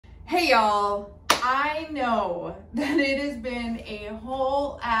Hey y'all, I know that it has been a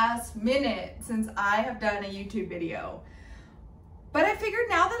whole ass minute since I have done a YouTube video, but I figured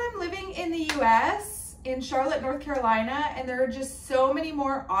now that I'm living in the US, in Charlotte, North Carolina, and there are just so many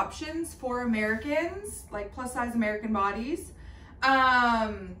more options for Americans, like plus size American bodies,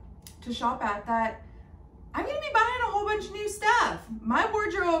 to shop at, that I'm gonna be buying a whole bunch of new stuff. My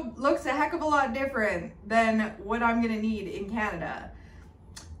wardrobe looks a heck of a lot different than what I'm gonna need in Canada.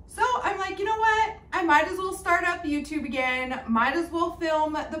 So I'm like, you know what? I might as well start up YouTube again. Might as well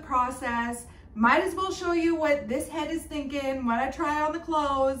film the process. Might as well show you what this head is thinking when I try on the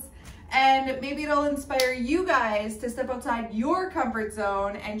clothes. And maybe it'll inspire you guys to step outside your comfort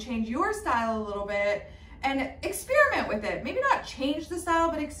zone and change your style a little bit and experiment with it. Maybe not change the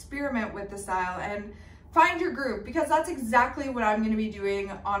style, but experiment with the style and find your groove, because that's exactly what I'm gonna be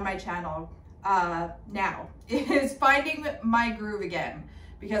doing on my channel now, is finding my groove again.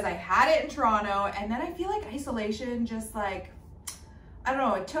 Because I had it in Toronto, and then I feel like isolation just like, I don't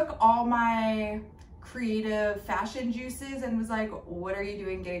know, it took all my creative fashion juices and was like, what are you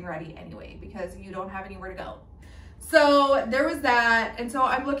doing getting ready anyway? Because you don't have anywhere to go. So there was that. And so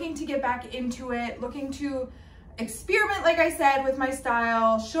I'm looking to get back into it, looking to experiment, like I said, with my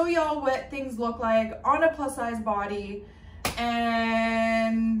style, show y'all what things look like on a plus size body.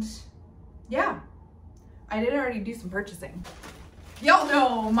 And yeah, I did already do some purchasing. Y'all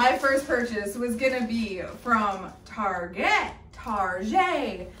know my first purchase was gonna be from Target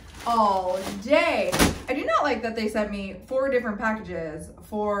all day. I do not like that they sent me 4 different packages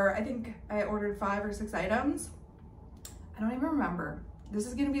for, I think I ordered 5 or 6 items. I don't even remember. This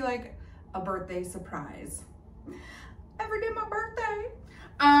is gonna be like a birthday surprise. I forget my birthday.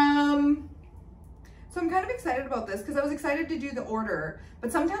 So I'm kind of excited about this because I was excited to do the order,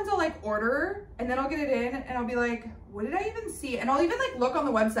 but sometimes I'll like order and then I'll get it in and I'll be like, what did I even see? And I'll even like look on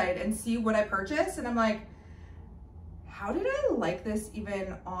the website and see what I purchased. And I'm like, how did I like this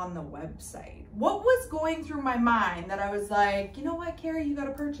even on the website? What was going through my mind that I was like, you know what, Carrie, you got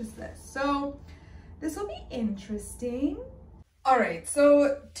to purchase this. So this will be interesting. All right.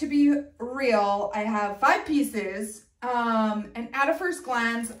 So to be real, I have 5 pieces. And at a first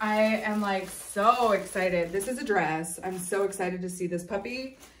glance, I am like so excited. This is a dress. I'm so excited to see this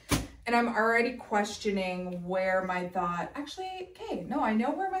puppy. And I'm already questioning where my thought, actually, okay, no, I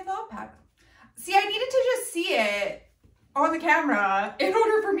know where my thought pattern. See, I needed to just see it on the camera in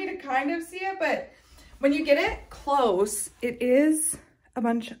order for me to kind of see it. But when you get it close, it is a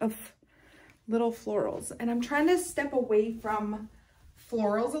bunch of little florals. And I'm trying to step away from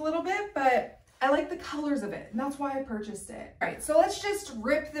florals a little bit, but I like the colors of it, and that's why I purchased it. All right, so let's just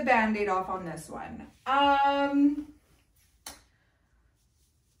rip the Band-Aid off on this one.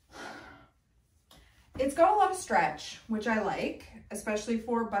 It's got a lot of stretch, which I like, especially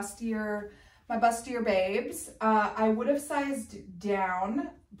for my bustier babes. I would have sized down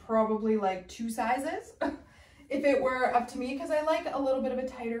probably like 2 sizes if it were up to me, because I like a little bit of a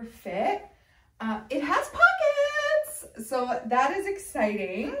tighter fit. It has pockets, so that is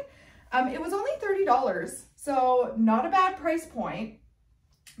exciting. It was only $30, so not a bad price point,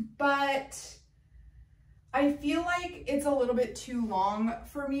 but I feel like it's a little bit too long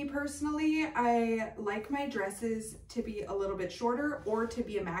for me personally. I like my dresses to be a little bit shorter or to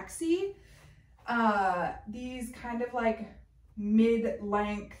be a maxi. These kind of like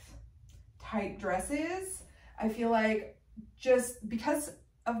mid-length type dresses, I feel like just because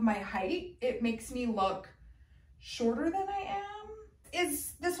of my height, it makes me look shorter than I am.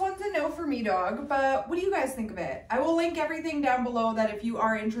 This one's a no for me, dog, but what do you guys think of it? I will link everything down below that if you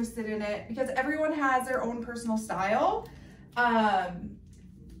are interested in it, because everyone has their own personal style.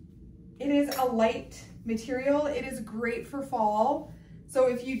 It is a light material. It is great for fall. So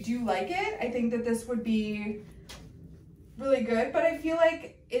if you do like it, I think that this would be really good, but I feel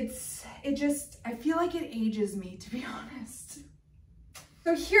like I feel like it ages me, to be honest.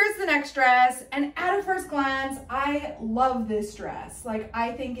 So here's the next dress, and at a first glance, I love this dress. Like,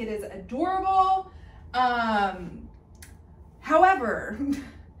 I think it is adorable. However,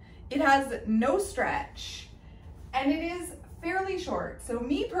 it has no stretch, and it is fairly short. So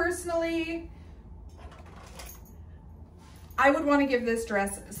me personally, I would want to give this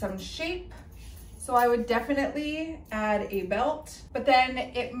dress some shape. So I would definitely add a belt, but then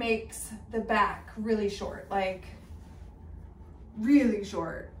it makes the back really short, like really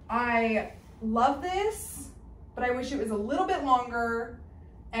short. I love this, but I wish it was a little bit longer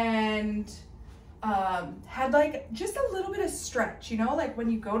and had like just a little bit of stretch, you know, like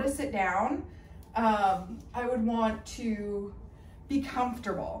when you go to sit down, I would want to be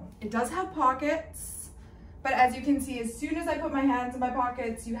comfortable. It does have pockets, But as you can see, as soon as I put my hands in my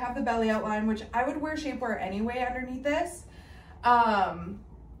pockets, you have the belly outline, which I would wear shapewear anyway underneath this.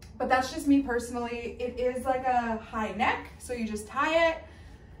 But that's just me personally. It is like a high neck, so you just tie it,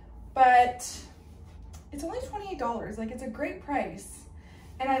 but it's only $28. Like, it's a great price.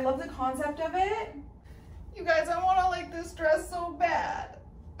 And I love the concept of it. You guys, I wanna like this dress so bad.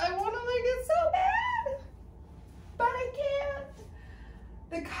 I wanna like it so bad, but I can't.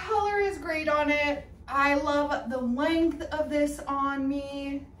 The color is great on it. I love the length of this on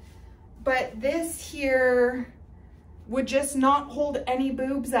me, but this here would just not hold any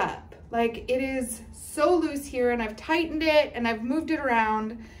boobs up. Like, it is so loose here, and I've tightened it and I've moved it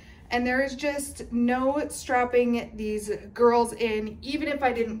around, and there is just no strapping these girls in, even if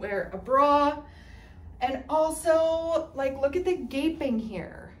I didn't wear a bra. And also, like, look at the gaping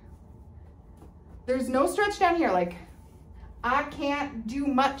here. There's no stretch down here. Like, I can't do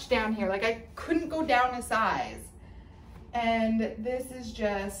much down here. Like, I couldn't go down a size. And this is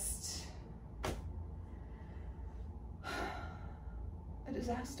just a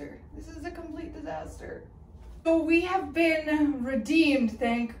disaster. This is a complete disaster. So we have been redeemed,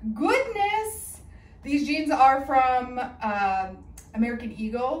 thank goodness. These jeans are from American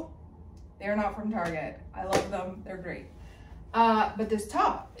Eagle. They're not from Target. I love them, they're great. But this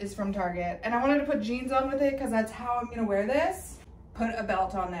top is from Target, and I wanted to put jeans on with it because that's how I'm gonna wear this. Put a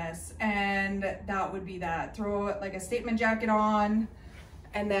belt on this, and that would be that. Throw like a statement jacket on,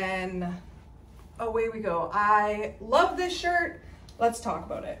 and then away we go. I love this shirt. Let's talk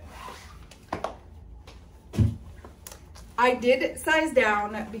about it. I did size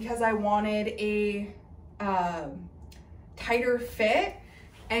down because I wanted a tighter fit.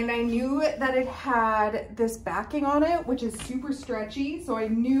 And I knew that it had this backing on it, which is super stretchy. So I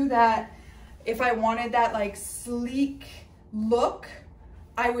knew that if I wanted that like sleek look,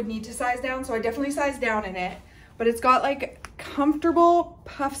 I would need to size down. So I definitely sized down in it, but it's got like comfortable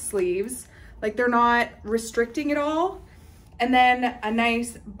puff sleeves. Like, they're not restricting at all. And then a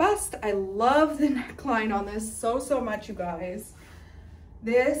nice bust. I love the neckline on this so much, you guys.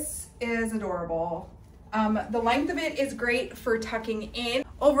 This is adorable. The length of it is great for tucking in.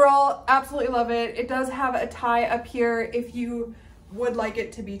 Overall, absolutely love it. It does have a tie up here if you would like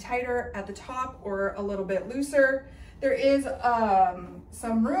it to be tighter at the top or a little bit looser. There is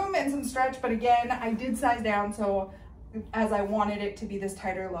some room and some stretch, but again, I did size down so as I wanted it to be this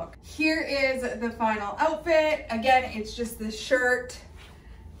tighter look. Here is the final outfit. Again, it's just this shirt.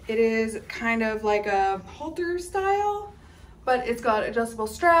 It is kind of like a halter style, but it's got adjustable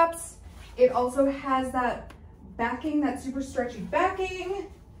straps. It also has that backing, that super stretchy backing.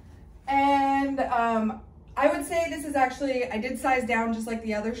 And I would say this is actually, I did size down just like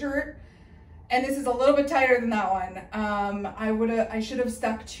the other shirt. And this is a little bit tighter than that one. I should have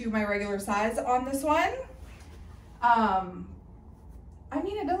stuck to my regular size on this one. I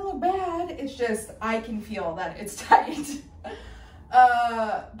mean, it doesn't look bad. It's just, I can feel that it's tight.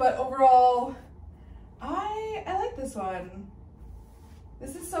 But overall, I like this one.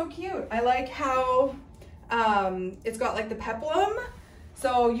 This is so cute. I like how it's got like the peplum.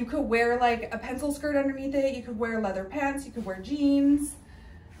 So you could wear like a pencil skirt underneath it. You could wear leather pants. You could wear jeans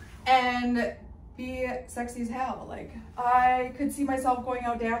and be sexy as hell. Like, I could see myself going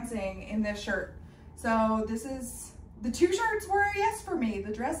out dancing in this shirt. So this is, the two shirts were a yes for me.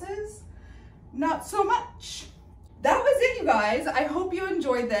 The dresses, not so much. That was it, you guys. I hope you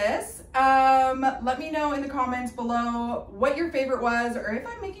enjoyed this. Let me know in the comments below what your favorite was, or if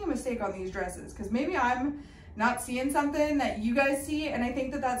I'm making a mistake on these dresses, because maybe I'm not seeing something that you guys see. And I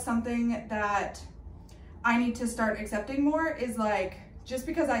think that that's something that I need to start accepting more, is like, just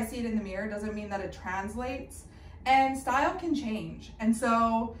because I see it in the mirror doesn't mean that it translates, and style can change. And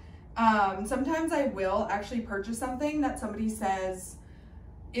so sometimes I will actually purchase something that somebody says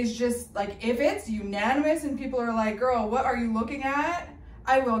is just like, if it's unanimous and people are like, girl, what are you looking at?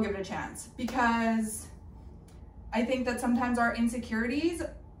 I will give it a chance, because I think that sometimes our insecurities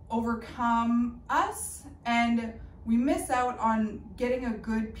overcome us and we miss out on getting a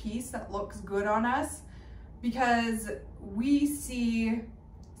good piece that looks good on us, because we see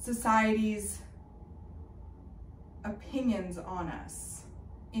society's opinions on us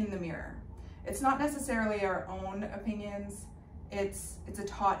in the mirror. It's not necessarily our own opinions. It's a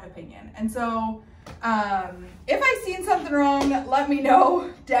taught opinion. And so if I've seen something wrong, let me know,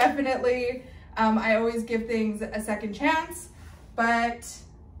 definitely. I always give things a second chance, but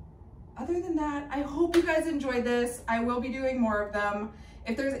other than that, I hope you guys enjoyed this. I will be doing more of them.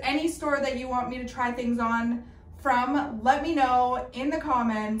 If there's any store that you want me to try things on from, let me know in the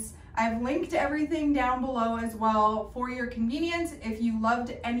comments. I've linked everything down below as well for your convenience if you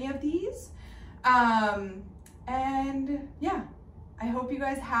loved any of these. And yeah, I hope you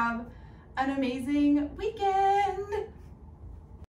guys have an amazing weekend.